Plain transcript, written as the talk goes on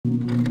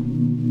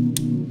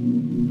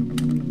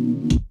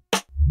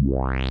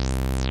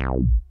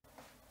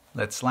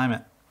Let's slam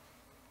it.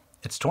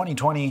 It's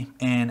 2020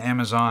 and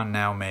Amazon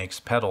now makes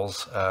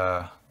pedals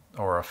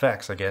or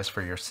effects, I guess,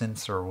 for your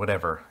synths or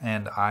whatever.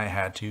 And I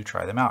had to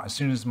try them out. As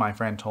soon as my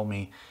friend told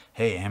me,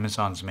 hey,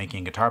 Amazon's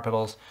making guitar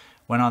pedals,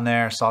 went on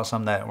there, saw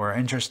some that were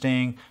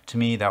interesting. To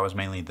me, that was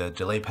mainly the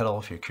delay pedal.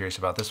 If you're curious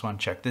about this one,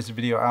 check this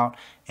video out.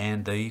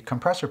 And the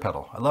compressor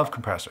pedal. I love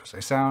compressors.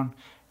 They sound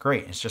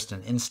great. It's just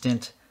an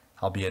instant,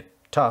 albeit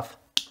tough,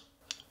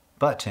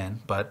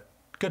 button, but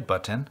good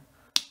button.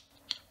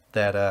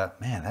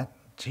 That, man, that,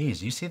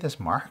 geez, you see this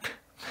mark?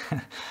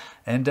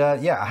 And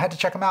yeah, I had to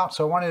check them out,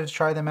 so I wanted to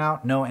try them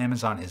out. No,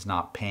 Amazon is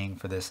not paying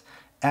for this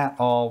at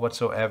all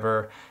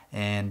whatsoever.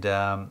 And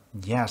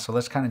yeah, so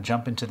let's kind of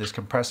jump into this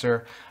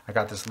compressor. I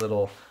got this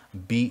little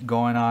beat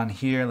going on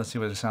here. Let's see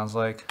what it sounds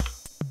like.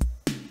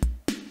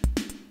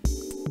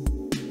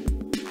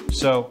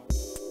 So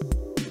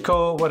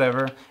cool,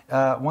 whatever.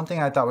 One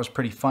thing I thought was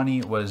pretty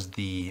funny was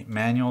the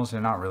manuals. They're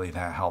not really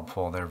that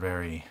helpful. They're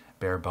very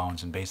bare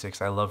bones and basics.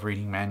 I love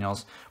reading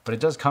manuals, but it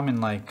does come in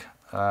like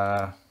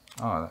oh,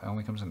 it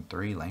only comes in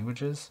 3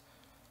 languages.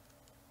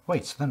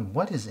 Wait, so then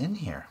what is in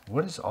here?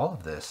 What is all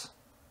of this?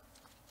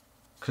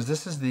 Because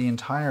this is the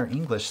entire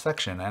English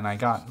section and I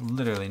got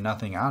literally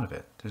nothing out of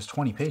it. There's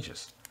 20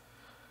 pages.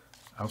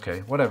 Okay,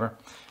 whatever.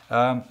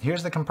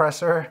 Here's the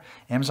compressor,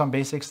 Amazon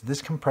Basics.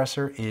 This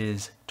compressor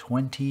is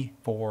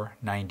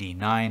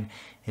 $24.99.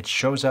 It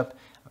shows up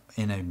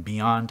in a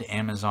beyond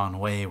Amazon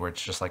way where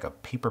it's just like a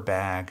paper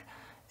bag,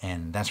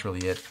 and that's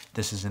really it.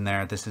 This is in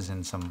there, this is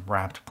in some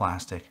wrapped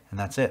plastic, and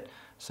that's it.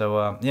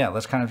 So yeah,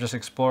 let's kind of just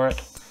explore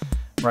it.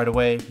 Right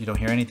away, you don't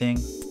hear anything.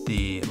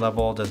 The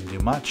level doesn't do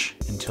much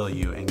until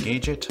you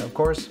engage it, of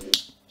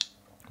course.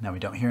 Now we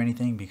don't hear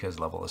anything because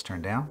level is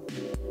turned down.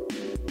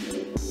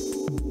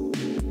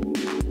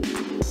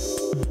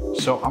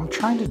 So I'm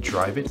trying to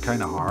drive it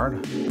kind of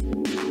hard. You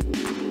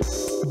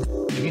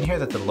can hear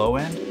that the low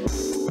end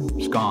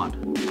is gone.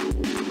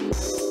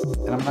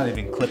 And I'm not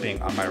even clipping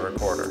on my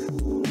recorder.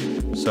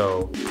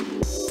 So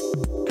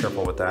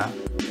careful with that.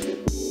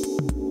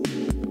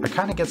 I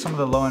kind of get some of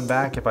the low end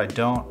back if I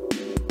don't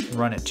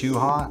run it too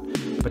hot.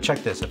 But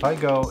check this, if I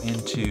go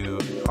into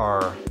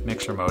our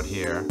mixer mode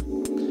here,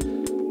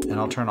 and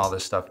I'll turn all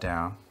this stuff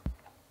down.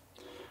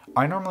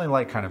 I normally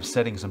like kind of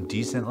setting some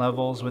decent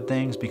levels with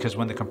things because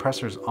when the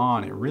compressor's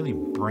on, it really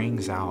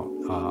brings out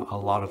a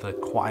lot of the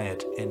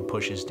quiet and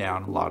pushes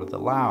down a lot of the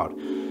loud.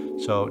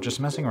 So just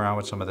messing around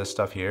with some of this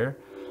stuff here,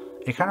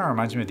 it kind of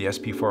reminds me of the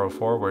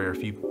SP404 where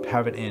if you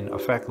have it in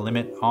effect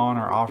limit on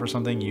or off or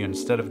something, you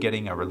instead of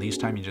getting a release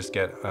time, you just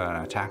get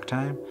an attack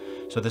time.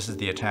 So this is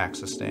the attack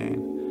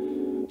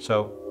sustain.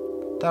 So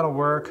that'll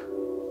work.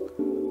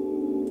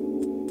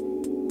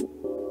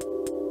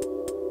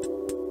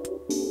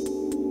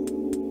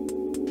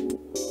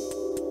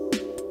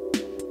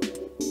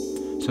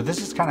 So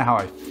this is kind of how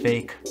I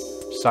fake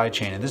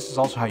sidechain, and this is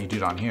also how you do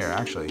it on here,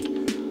 actually.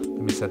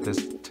 Let me set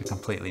this to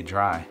completely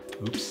dry.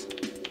 Oops.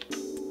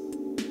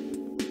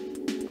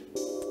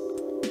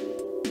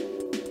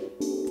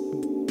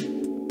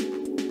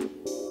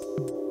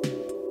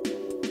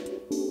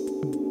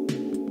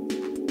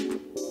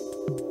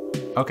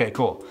 Okay,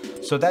 cool.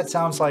 So that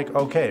sounds like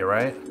okay,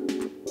 right?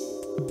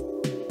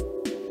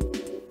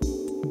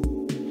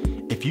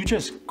 If you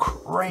just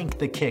crank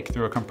the kick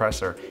through a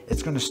compressor,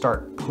 it's going to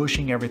start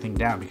pushing everything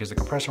down because the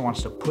compressor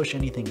wants to push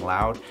anything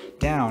loud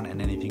down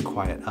and anything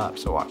quiet up.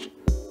 So watch.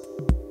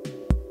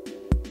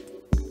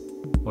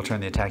 We'll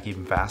turn the attack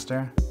even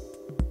faster.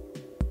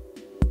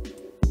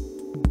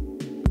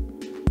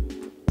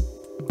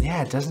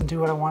 Yeah, it doesn't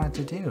do what I want it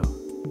to do.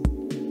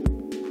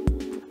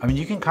 I mean,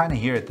 you can kind of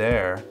hear it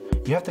there.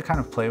 You have to kind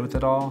of play with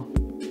it all.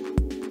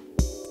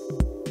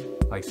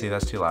 Like, see,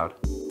 that's too loud.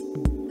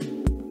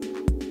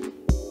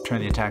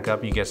 Turn the attack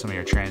up, you get some of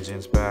your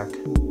transients back.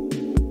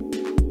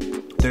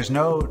 There's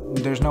no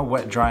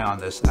wet dry on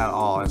this at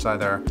all. It's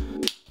either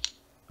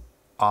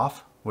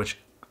off, which,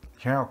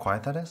 hear how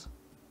quiet that is?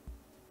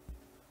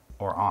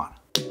 Or on.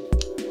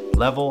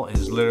 Level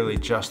is literally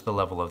just the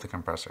level of the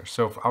compressor.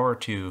 So if I were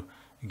to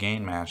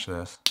gain match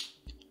this,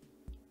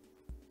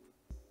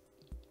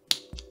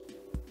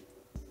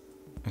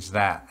 it's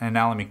that. And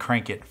now let me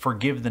crank it.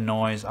 Forgive the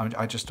noise.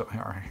 I just don't,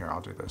 here, I'll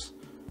do this.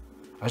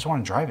 I just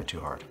want to drive it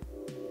too hard.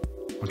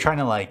 I'm trying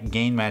to like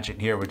gain match it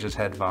here with just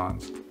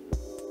headphones.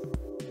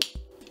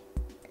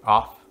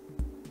 Off.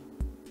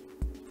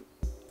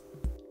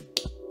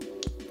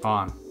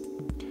 On.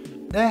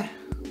 Eh.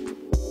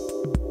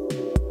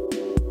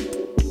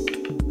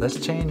 Let's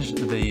change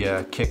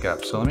the kick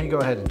up. So let me go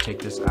ahead and take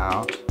this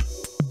out.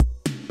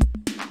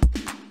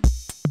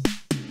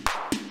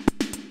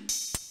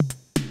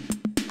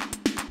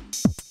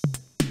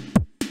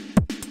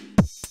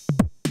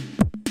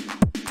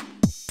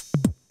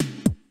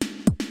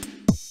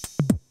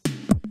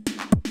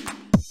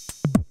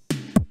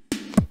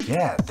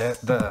 Yeah,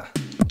 the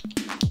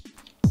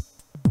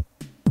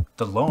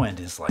low end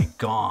is like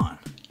gone.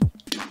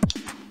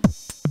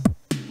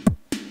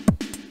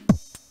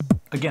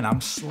 again,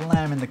 I'm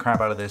slamming the crap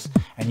out of this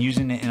and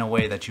using it in a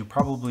way that you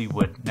probably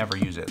would never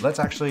use it. Let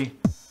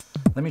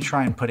me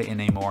try and put it in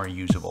a more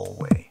usable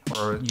way,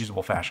 or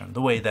usable fashion, the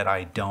way that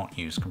I don't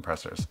use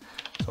compressors.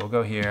 So we'll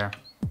go here,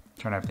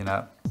 turn everything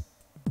up.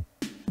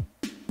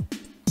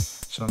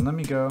 So let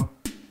me go,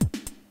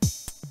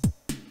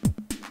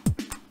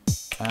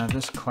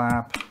 this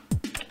clap.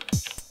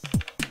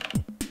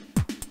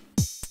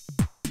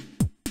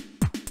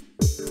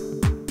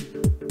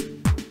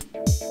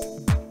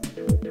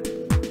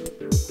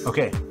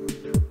 Okay,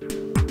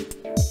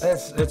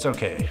 it's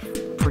okay.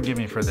 Forgive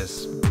me for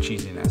this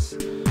cheesiness,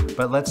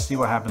 but let's see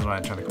what happens when I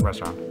turn the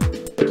compressor on.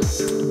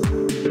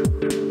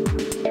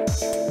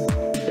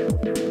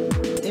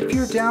 If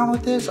you're down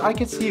with this, I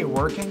could see it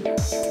working.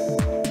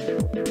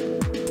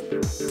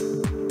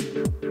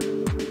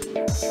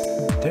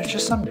 There's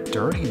just some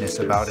dirtiness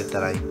about it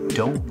that I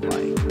don't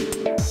like.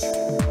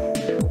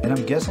 And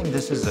I'm guessing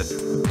this is a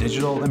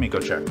digital. Let me go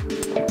check.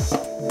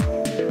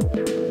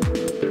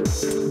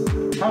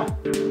 Huh,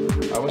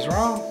 I was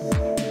wrong.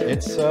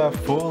 It's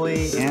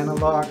fully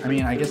analog. I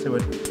mean, I guess it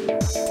would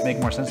make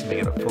more sense to make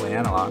it a fully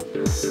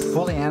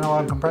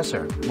analog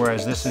compressor.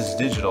 Whereas this is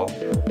digital,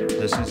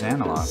 this is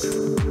analog.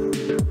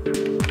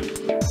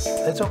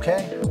 It's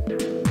okay.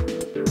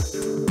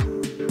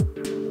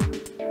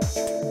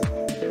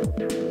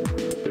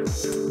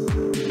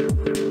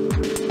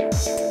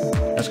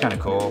 That's kind of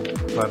cool.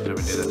 What happens if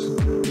we do this?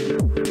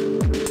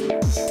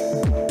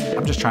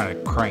 I'm just trying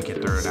to crank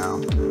it through now.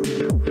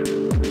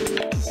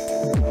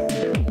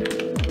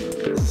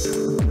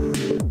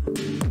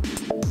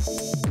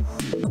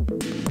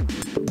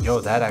 Yo,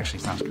 that actually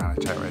sounds kind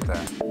of tight right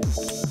there.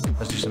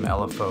 Let's do some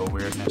LFO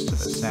weirdness to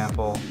the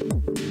sample.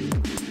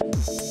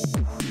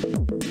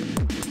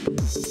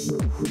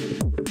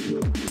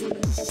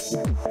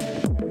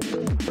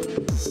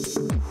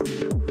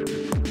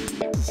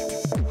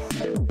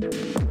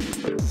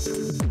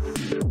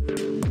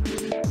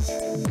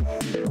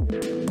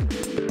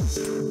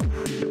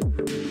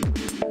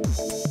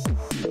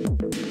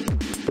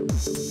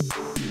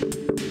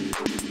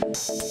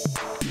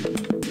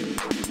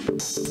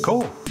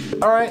 Cool.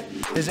 All right.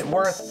 Is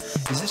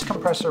this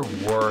compressor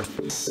worth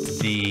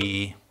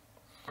the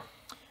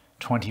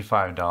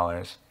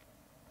 $25?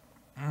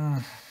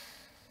 I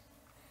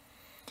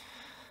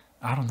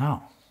don't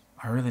know.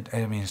 I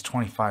mean, it's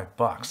 25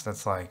 bucks.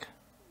 That's like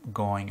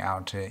going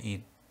out to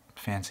eat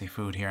fancy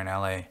food here in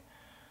LA.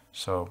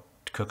 So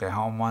to cook at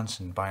home once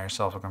and buy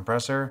yourself a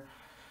compressor,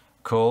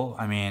 cool.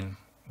 I mean,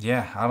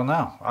 yeah, I don't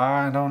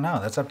know.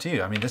 That's up to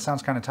you. I mean, this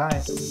sounds kind of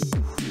tight.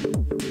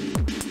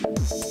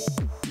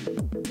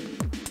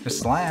 This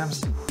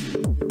slams.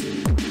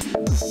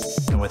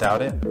 And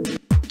without it,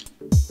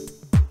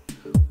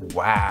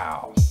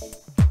 wow.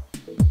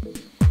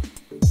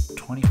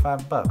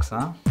 25 bucks,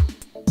 huh?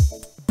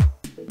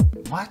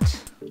 What?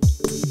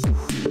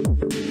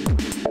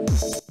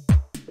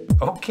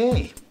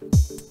 Okay.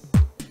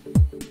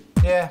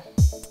 Yeah,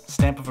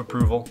 stamp of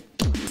approval.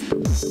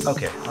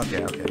 Okay.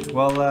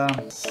 Well,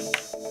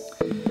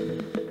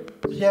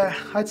 yeah,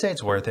 I'd say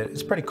it's worth it.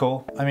 It's pretty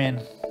cool. I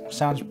mean,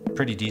 sounds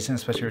pretty decent,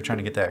 especially if you're trying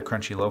to get that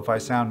crunchy lo-fi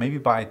sound. Maybe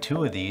buy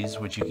 2 of these,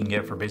 which you can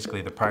get for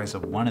basically the price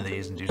of 1 of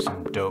these, and do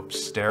some dope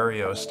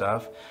stereo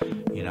stuff.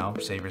 You know,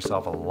 save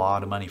yourself a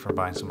lot of money for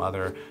buying some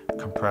other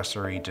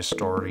compressor-y,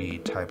 distorty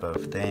type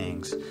of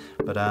things.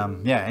 But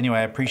yeah, anyway,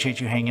 I appreciate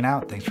you hanging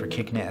out. Thanks for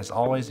kicking it as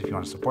always. If you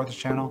want to support this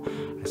channel,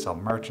 I sell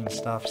merch and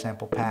stuff,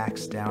 sample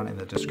packs down in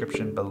the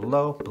description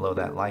below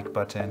that like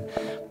button.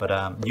 But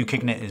you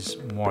kicking it is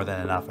more than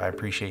enough. I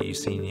appreciate you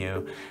seeing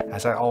you,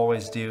 as I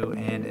always do.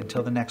 And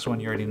until the next one,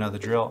 you already know the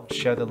drill.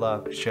 Share the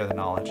love, share the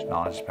knowledge.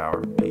 Knowledge is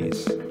power.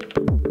 Peace.